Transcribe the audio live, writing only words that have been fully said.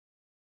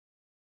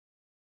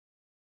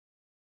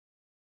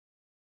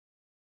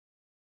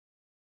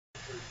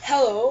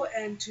Hello,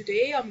 and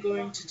today I'm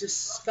going to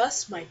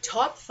discuss my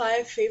top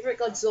 5 favorite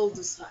Godzilla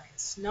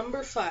designs.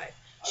 Number 5,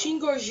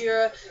 Shin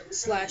Godzilla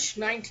slash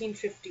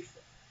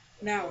 1954.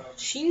 Now,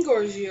 Shin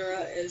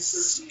Godzilla is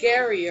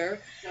scarier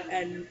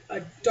and a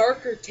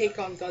darker take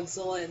on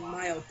Godzilla in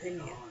my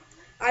opinion.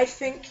 I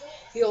think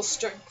he'll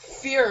strike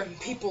fear in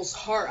people's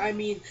heart. I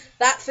mean,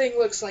 that thing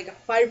looks like a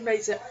Five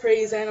Nights at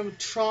Freddy's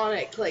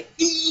animatronic, like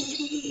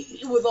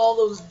with all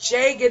those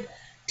jagged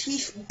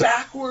teeth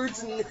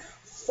backwards and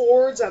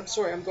forwards. I'm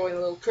sorry, I'm going a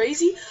little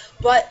crazy,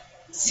 but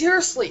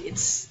seriously,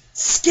 it's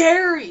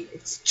scary.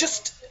 It's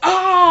just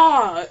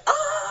ah.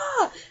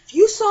 If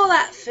you saw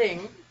that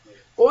thing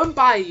going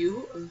by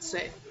you and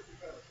say,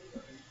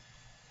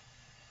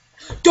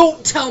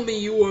 "Don't tell me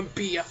you wouldn't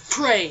be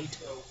afraid."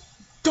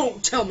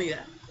 Don't tell me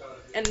that.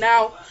 And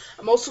now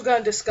I'm also going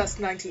to discuss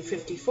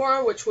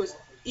 1954, which was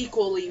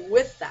equally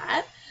with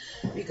that,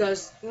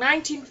 because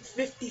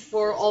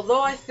 1954,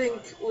 although I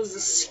think was a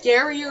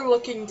scarier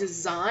looking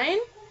design,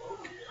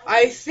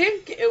 I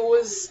think it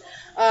was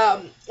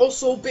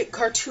also a bit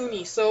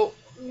cartoony. So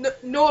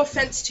no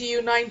offense to you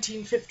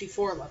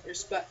 1954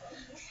 lovers, but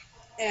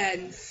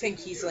and think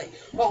he's like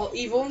all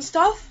evil and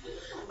stuff.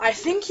 I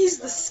think he's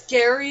the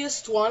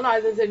scariest one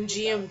other than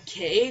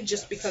GMK,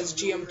 just because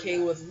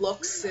GMK with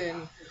looks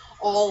and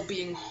all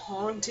being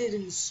haunted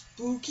and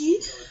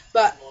spooky.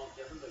 But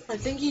I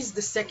think he's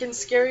the second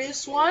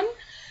scariest one.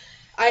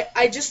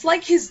 I just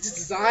like his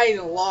design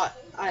a lot.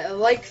 I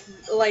like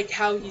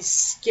how he's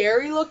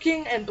scary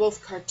looking and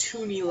both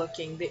cartoony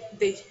looking.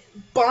 They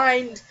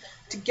bind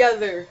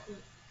together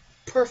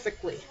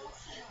perfectly.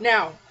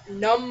 Now,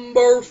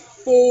 number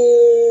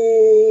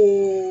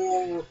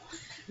 4.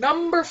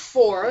 Number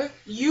 4,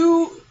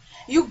 you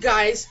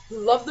guys who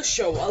love the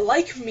show,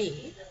 like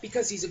me,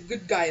 because he's a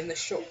good guy in the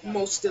show,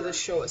 most of the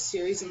Showa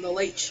series and the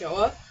late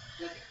Showa,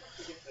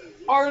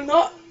 are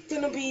not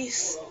gonna be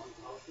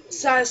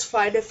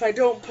satisfied if I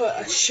don't put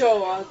a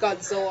Showa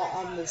Godzilla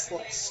on this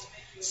list.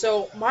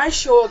 So my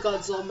Showa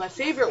Godzilla, my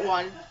favorite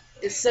one,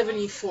 is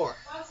 74.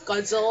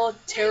 Godzilla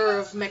Terror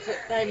of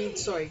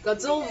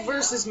Godzilla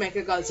versus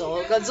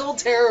Mechagodzilla. Godzilla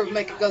Terror of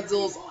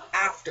Mechagodzilla's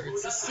after.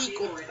 It's a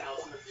sequel to that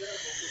one.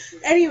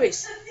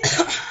 Anyways,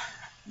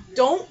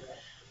 don't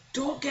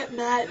get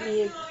mad at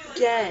me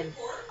again.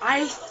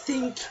 I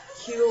think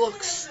he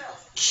looks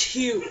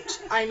cute.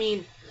 I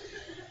mean,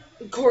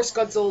 of course,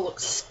 Godzilla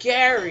looks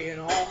scary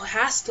and all.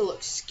 Has to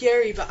look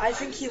scary, but I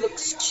think he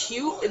looks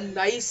cute and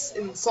nice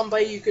and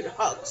somebody you could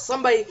hug,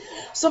 somebody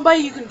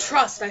you can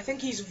trust. I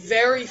think he's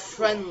very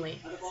friendly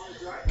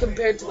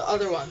compared to the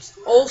other ones.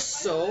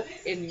 Also,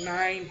 in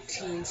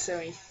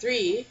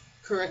 1973,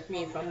 correct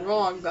me if I'm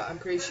wrong, but I'm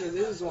pretty sure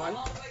this is one.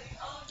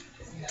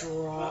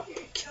 Drop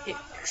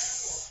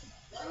kicks.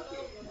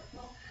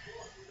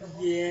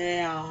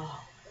 Yeah.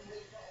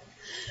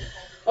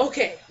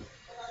 Okay.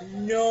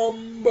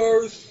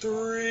 Number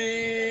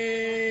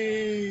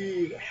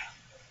 3.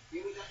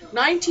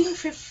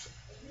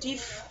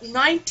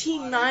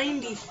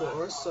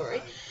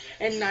 1994,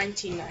 and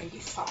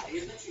 1995.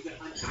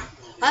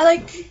 I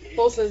like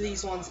both of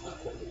these ones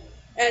equally.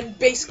 And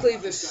basically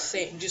the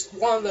same, just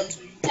one of them's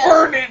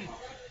burning.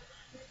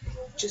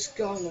 Just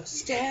gonna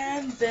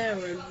stand there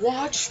and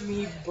watch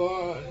me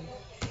burn.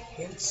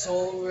 It's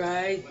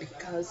alright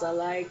because I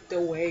like the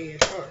way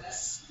it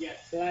hurts.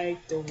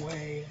 Like the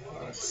way it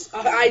hurts.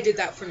 I did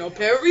that for no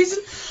apparent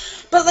reason,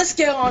 but let's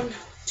get on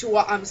to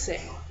what I'm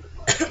saying.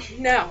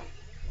 Now,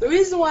 the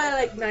reason why I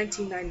like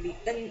 1990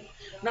 and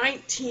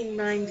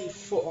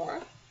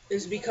 1994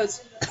 is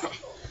because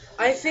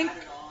I think,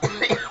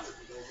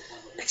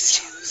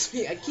 excuse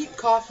me, I keep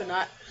coughing.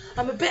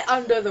 I'm a bit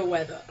under the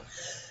weather.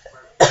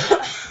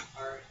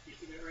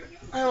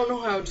 I don't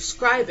know how to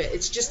describe it.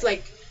 It's just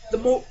like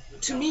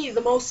to me,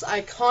 the most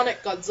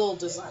iconic Godzilla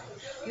design.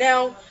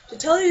 Now, to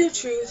tell you the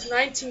truth,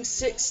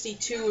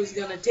 1962 is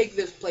gonna take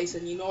this place,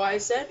 and you know what I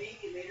said?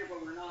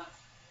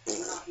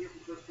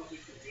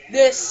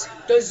 This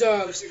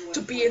deserves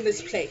to be in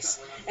this place,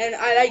 and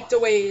I like the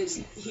way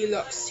he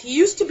looks. He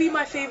used to be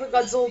my favorite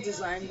Godzilla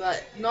design,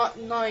 but not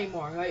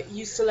anymore. I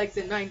used to like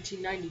the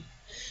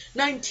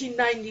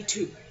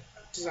 1992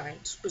 design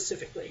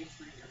specifically.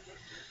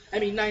 I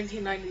mean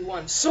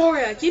 1991.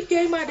 Sorry, I keep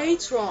getting my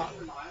dates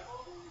wrong.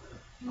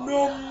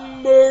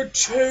 Number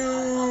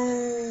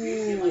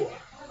 2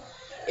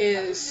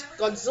 is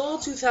Godzilla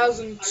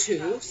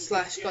 2002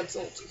 slash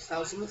Godzilla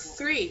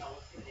 2003.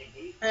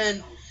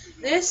 And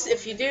this,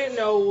 if you didn't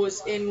know,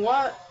 was in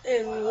one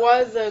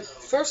of the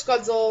first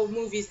Godzilla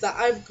movies that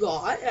I've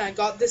got, and I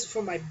got this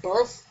for my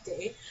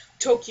birthday,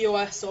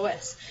 Tokyo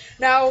SOS.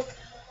 Now,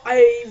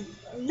 I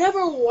never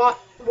I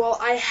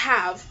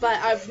have, but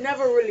I've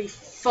never really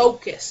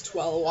focused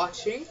while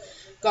watching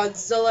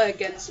Godzilla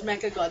against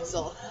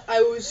Mechagodzilla.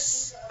 I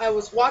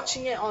was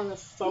watching it on the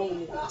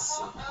phone once.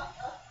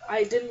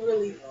 I didn't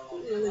really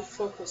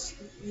focus.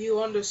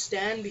 You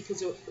understand,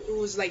 because it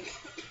was like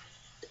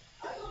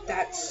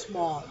that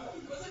small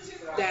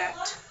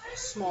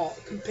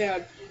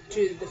compared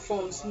to the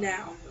phones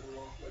now.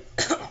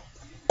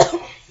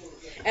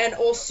 And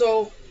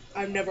also,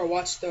 I've never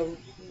watched the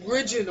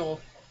original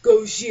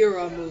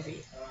Gojira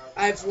movie.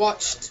 I've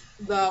watched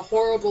the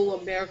horrible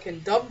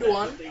American dubbed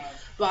one,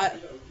 but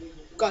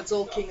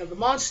Godzilla King of the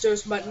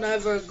Monsters, but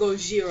never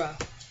Gojira,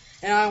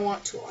 and I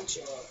want to watch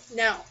it.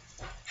 Now,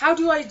 how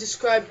do I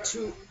describe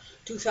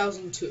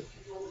 2002?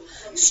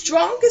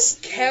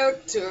 Strongest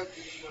character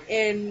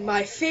in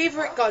my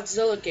favorite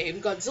Godzilla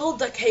game, Godzilla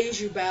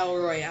Daikeiju Battle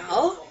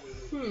Royale,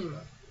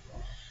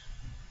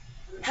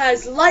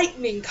 has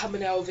lightning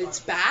coming out of its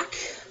back,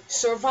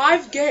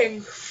 survived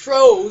getting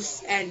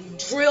froze and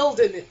drilled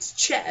in its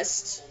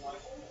chest.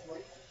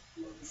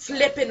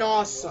 Flippin'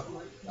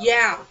 awesome.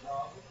 Yeah,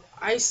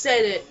 I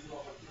said it.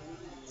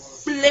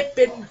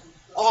 Flippin'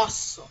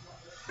 awesome.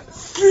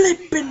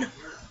 Flippin'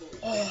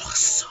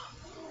 awesome.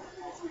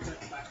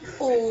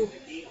 Oh,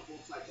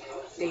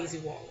 Daisy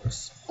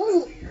Walrus.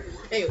 Oh,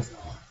 anyways.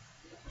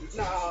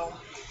 Now,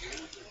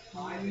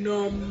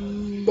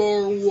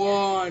 number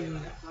one.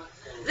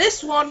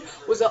 This one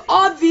was an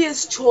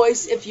obvious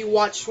choice if you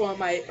watched one of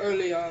my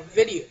earlier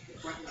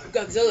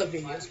Godzilla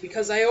videos,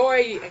 because I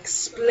already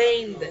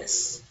explained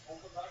this.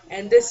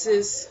 And this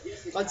is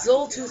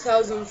Godzilla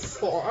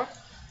 2004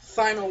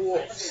 Final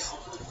Wars.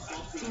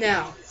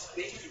 Now,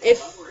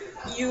 if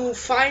you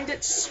find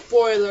it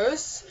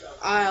spoilers,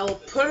 I'll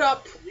put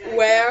up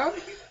where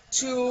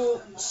to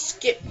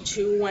skip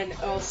to when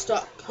I'll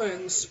stop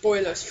putting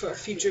spoilers for a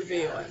future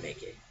video I'm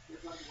making.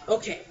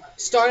 Okay,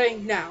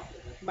 starting now.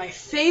 My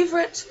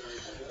favorite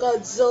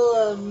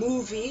Godzilla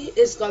movie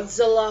is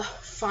Godzilla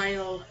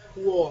Final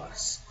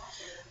Wars.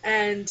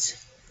 And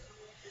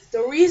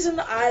the reason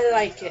I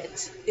like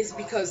it is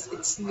because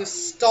it's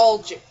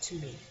nostalgic to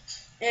me.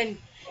 And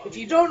if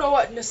you don't know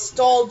what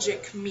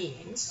nostalgic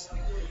means,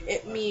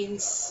 it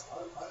means,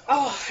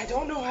 I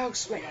don't know how to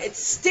explain it. It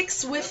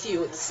sticks with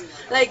you. It's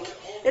like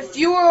if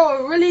you were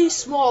a really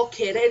small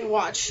kid and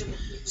watched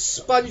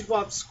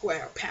SpongeBob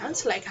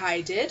SquarePants like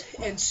I did,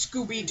 and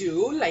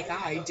Scooby-Doo like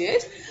I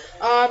did,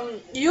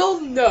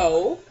 you'll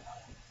know.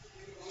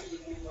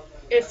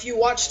 If you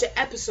watched the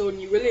episode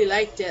and you really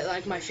liked it,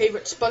 like my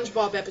favorite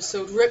SpongeBob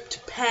episode,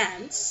 Ripped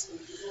Pants,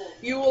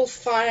 you will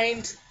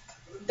find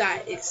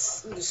that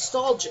it's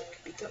nostalgic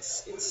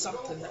because it's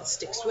something that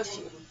sticks with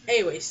you.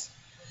 Anyways,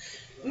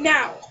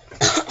 now,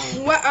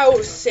 what I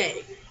was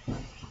saying.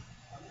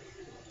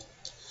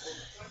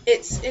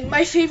 It's in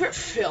my favorite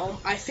film.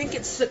 I think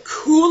it's the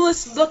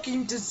coolest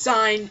looking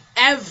design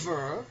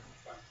ever.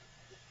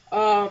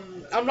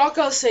 I'm not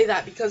gonna say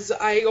that because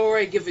I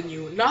already given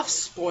you enough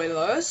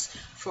spoilers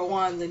for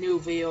one of the new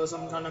videos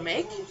I'm gonna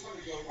make,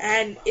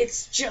 and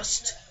it's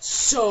just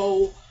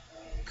so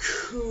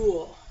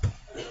cool.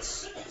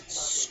 It's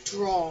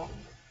strong.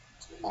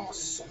 It's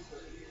awesome.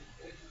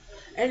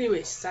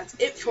 Anyways, that's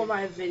it for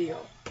my video.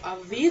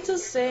 Auf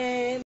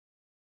Wiedersehen.